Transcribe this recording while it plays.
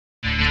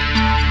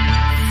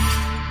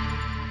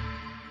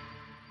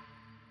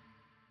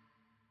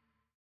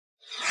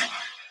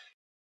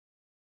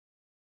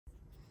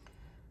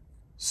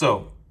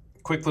So,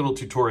 quick little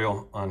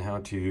tutorial on how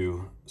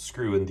to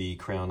screw in the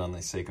crown on the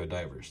Seiko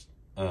divers.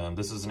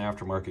 This is an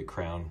aftermarket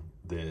crown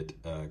that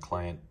a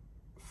client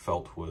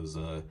felt was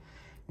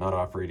not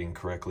operating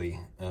correctly,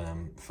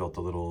 felt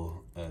a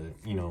little,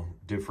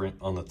 different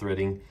on the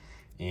threading,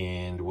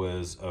 and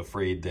was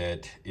afraid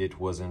that it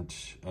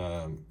wasn't,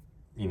 the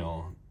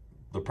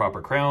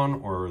proper crown,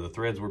 or the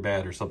threads were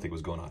bad, or something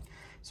was going on.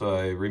 So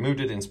I removed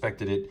it,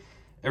 inspected it.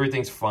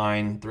 Everything's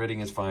fine, threading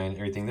is fine,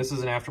 everything. This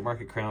is an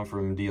aftermarket crown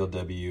from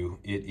DLW.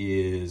 It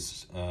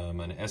is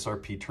an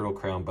SRP turtle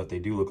crown, but they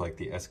do look like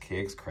the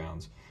SKX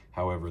crowns.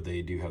 However,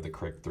 they do have the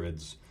correct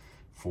threads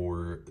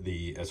for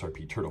the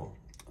SRP turtle.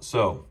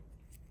 So,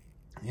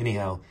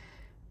 anyhow,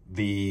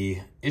 the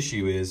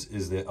issue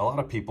is that a lot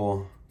of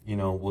people,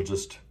 will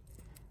just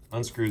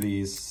unscrew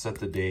these, set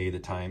the day, the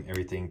time,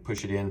 everything,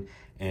 push it in,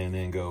 and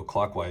then go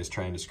clockwise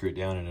trying to screw it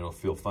down, and it'll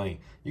feel funny.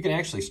 You can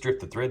actually strip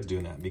the threads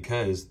doing that,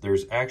 because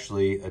there's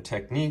actually a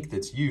technique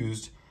that's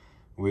used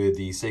with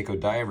the Seiko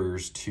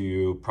divers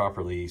to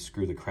properly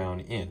screw the crown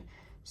in.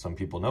 Some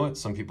people know it,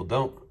 some people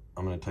don't.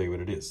 I'm going to tell you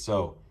what it is.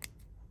 So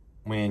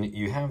when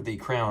you have the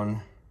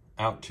crown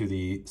out to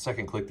the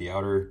second click, the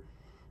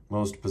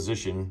outermost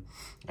position,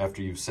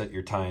 after you've set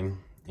your time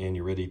and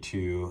you're ready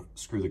to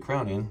screw the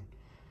crown in,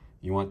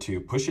 you want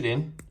to push it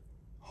in,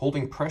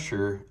 holding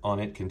pressure on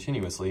it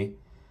continuously,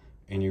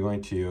 and you're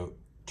going to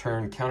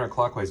turn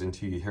counterclockwise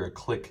until you hear a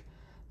click.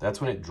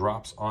 That's when it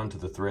drops onto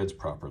the threads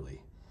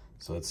properly.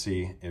 So let's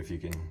see if you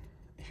can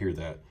hear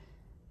that.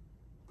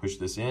 Push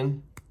this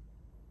in,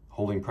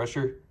 holding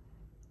pressure,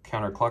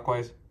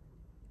 counterclockwise.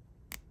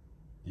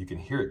 You can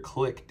hear it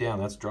click down.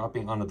 That's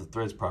dropping onto the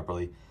threads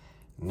properly.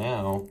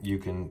 Now you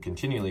can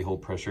continually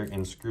hold pressure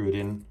and screw it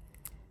in.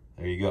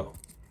 There you go.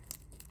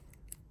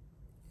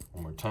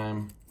 One more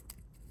time.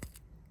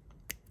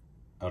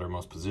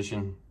 Outermost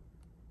position.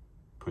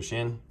 Push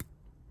in.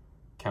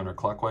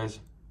 Counterclockwise.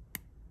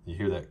 You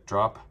hear that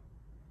drop.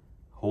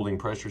 Holding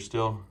pressure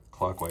still.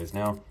 Clockwise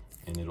now.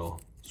 And it'll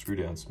screw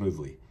down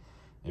smoothly.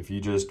 If you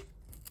just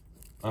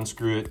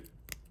unscrew it,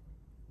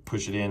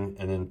 push it in,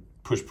 and then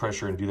push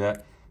pressure and do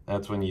that,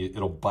 that's when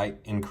it'll bite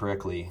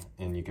incorrectly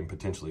and you can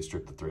potentially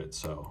strip the thread.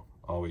 So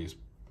always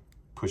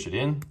push it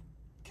in,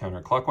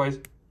 counterclockwise.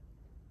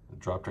 It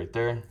dropped right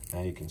there.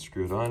 Now you can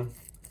screw it on.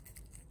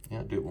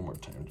 Yeah, do it one more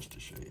time just to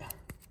show you,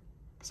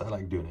 because I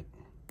like doing it.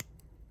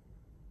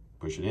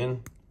 Push it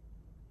in,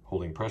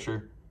 holding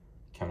pressure,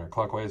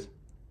 counterclockwise.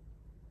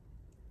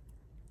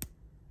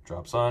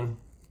 Drops on,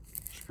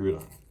 screw it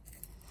on.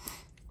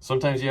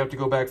 Sometimes you have to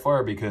go back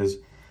far, because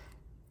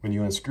when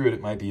you unscrew it,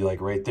 it might be like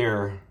right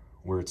there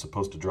where it's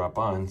supposed to drop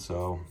on.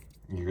 So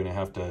you're gonna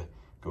have to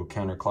go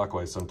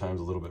counterclockwise sometimes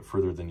a little bit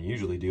further than you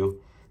usually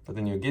do, but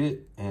then you'll get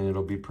it and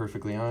it'll be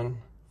perfectly on,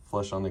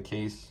 flush on the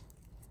case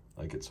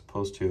like it's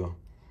supposed to,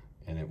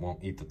 and it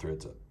won't eat the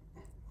threads up.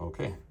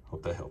 Okay,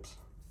 hope that helps.